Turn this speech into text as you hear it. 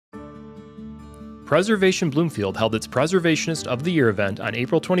Preservation Bloomfield held its Preservationist of the Year event on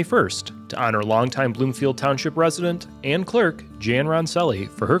April 21st to honor longtime Bloomfield Township resident and clerk Jan Roncelli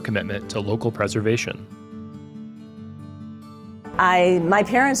for her commitment to local preservation. My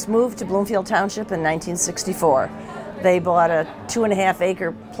parents moved to Bloomfield Township in 1964. They bought a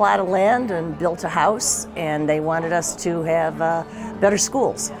 2.5-acre plot of land and built a house, and they wanted us to have better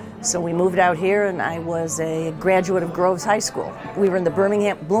schools. So we moved out here, and I was a graduate of Groves High School. We were in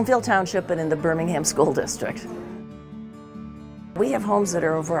the Bloomfield Township and in the Birmingham School District. We have homes that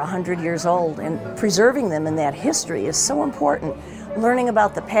are over 100 years old, and preserving them in that history is so important. Learning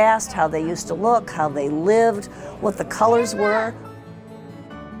about the past, how they used to look, how they lived, what the colors were.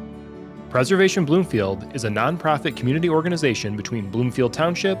 Preservation Bloomfield is a nonprofit community organization between Bloomfield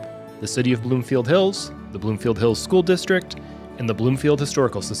Township, the City of Bloomfield Hills, the Bloomfield Hills School District, and the Bloomfield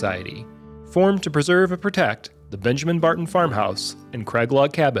Historical Society, formed to preserve and protect the Benjamin Barton Farmhouse and Craig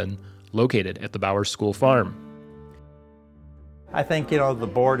Log Cabin located at the Bowers School Farm. I think, the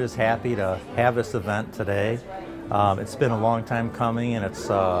board is happy to have this event today. It's been a long time coming, and it's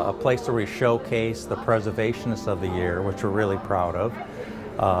a place where we showcase the Preservationists of the Year, which we're really proud of.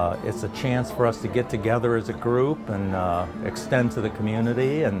 It's a chance for us to get together as a group and extend to the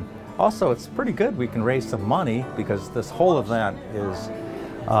community, and also it's pretty good we can raise some money because this whole event is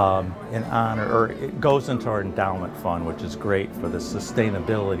in honor, or it goes into our endowment fund, which is great for the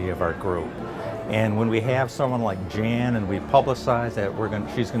sustainability of our group. And when we have someone like Jan and we publicize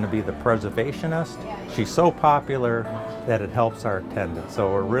that she's going to be the preservationist, she's so popular that it helps our attendance.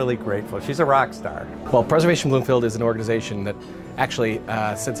 So we're really grateful. She's a rock star. Well, Preservation Bloomfield is an organization that actually,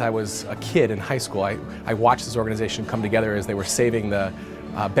 since I was a kid in high school, I watched this organization come together as they were saving the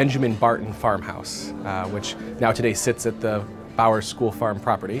Benjamin Barton Farmhouse, which now today sits at the Bowers School Farm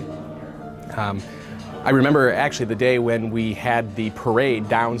property. I remember actually the day when we had the parade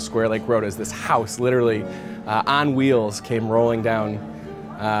down Square Lake Road as this house literally on wheels came rolling down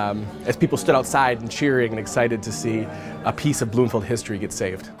as people stood outside and cheering and excited to see a piece of Bloomfield history get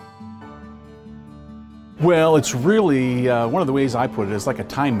saved. Well, it's really, one of the ways I put it is like a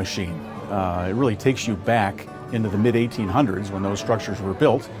time machine. It really takes you back into the mid-1800s when those structures were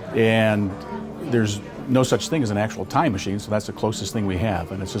built, and there's no such thing as an actual time machine, so that's the closest thing we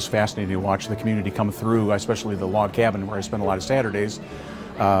have. And it's just fascinating to watch the community come through, especially the log cabin where I spend a lot of Saturdays.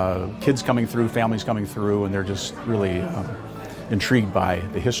 Kids coming through, families coming through, and they're just really intrigued by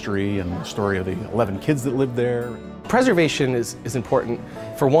the history and the story of the 11 kids that lived there. Preservation is important.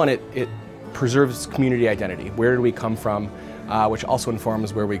 For one, it preserves community identity. Where do we come from, which also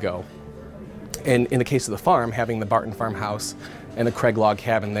informs where we go. And in the case of the farm, having the Barton Farmhouse and the Craig Log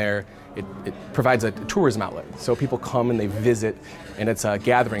Cabin there, it provides a tourism outlet. So people come and they visit, and it's a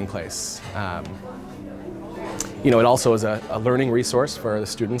gathering place. It also is a learning resource for the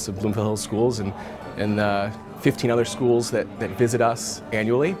students of Bloomfield Hills schools and 15 other schools that visit us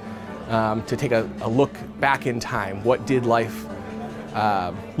annually to take a look back in time. What did life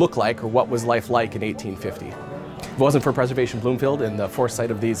look like, or what was life like in 1850? If it wasn't for Preservation Bloomfield and the foresight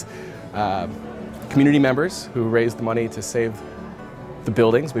of these community members who raised the money to save the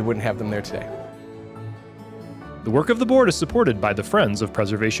buildings, we wouldn't have them there today. The work of the board is supported by the Friends of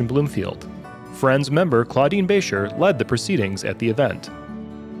Preservation Bloomfield. Friends member Claudine Basher led the proceedings at the event.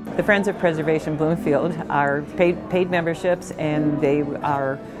 The Friends of Preservation Bloomfield are paid memberships, and they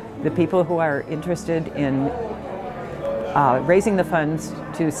are the people who are interested in raising the funds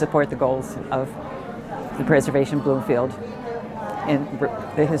to support the goals of the Preservation Bloomfield and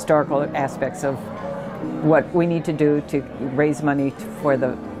the historical aspects of what we need to do to raise money for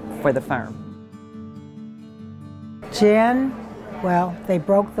the farm. Jan, well, they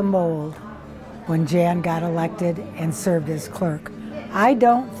broke the mold when Jan got elected and served as clerk. I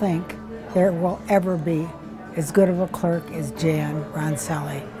don't think there will ever be as good of a clerk as Jan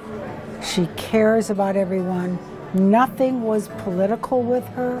Roncelli. She cares about everyone. Nothing was political with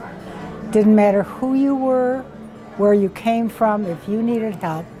her. Didn't matter who you were, where you came from, if you needed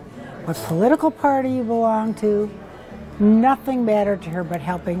help, what political party you belonged to, nothing mattered to her but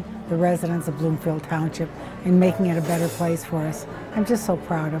helping the residents of Bloomfield Township and making it a better place for us. I'm just so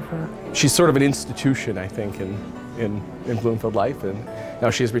proud of her. She's sort of an institution, I think, in Bloomfield life, and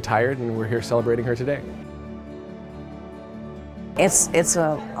now she's retired and we're here celebrating her today. It's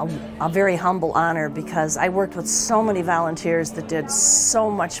a very humble honor because I worked with so many volunteers that did so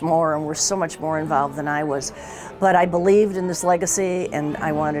much more and were so much more involved than I was. But I believed in this legacy and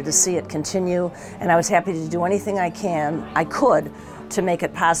I wanted to see it continue, and I was happy to do anything I could to make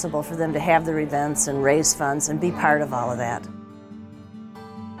it possible for them to have their events and raise funds and be part of all of that.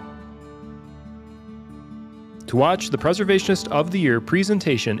 To watch the Preservationist of the Year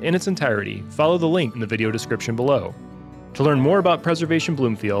presentation in its entirety, follow the link in the video description below. To learn more about Preservation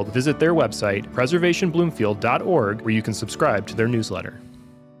Bloomfield, visit their website, preservationbloomfield.org, where you can subscribe to their newsletter.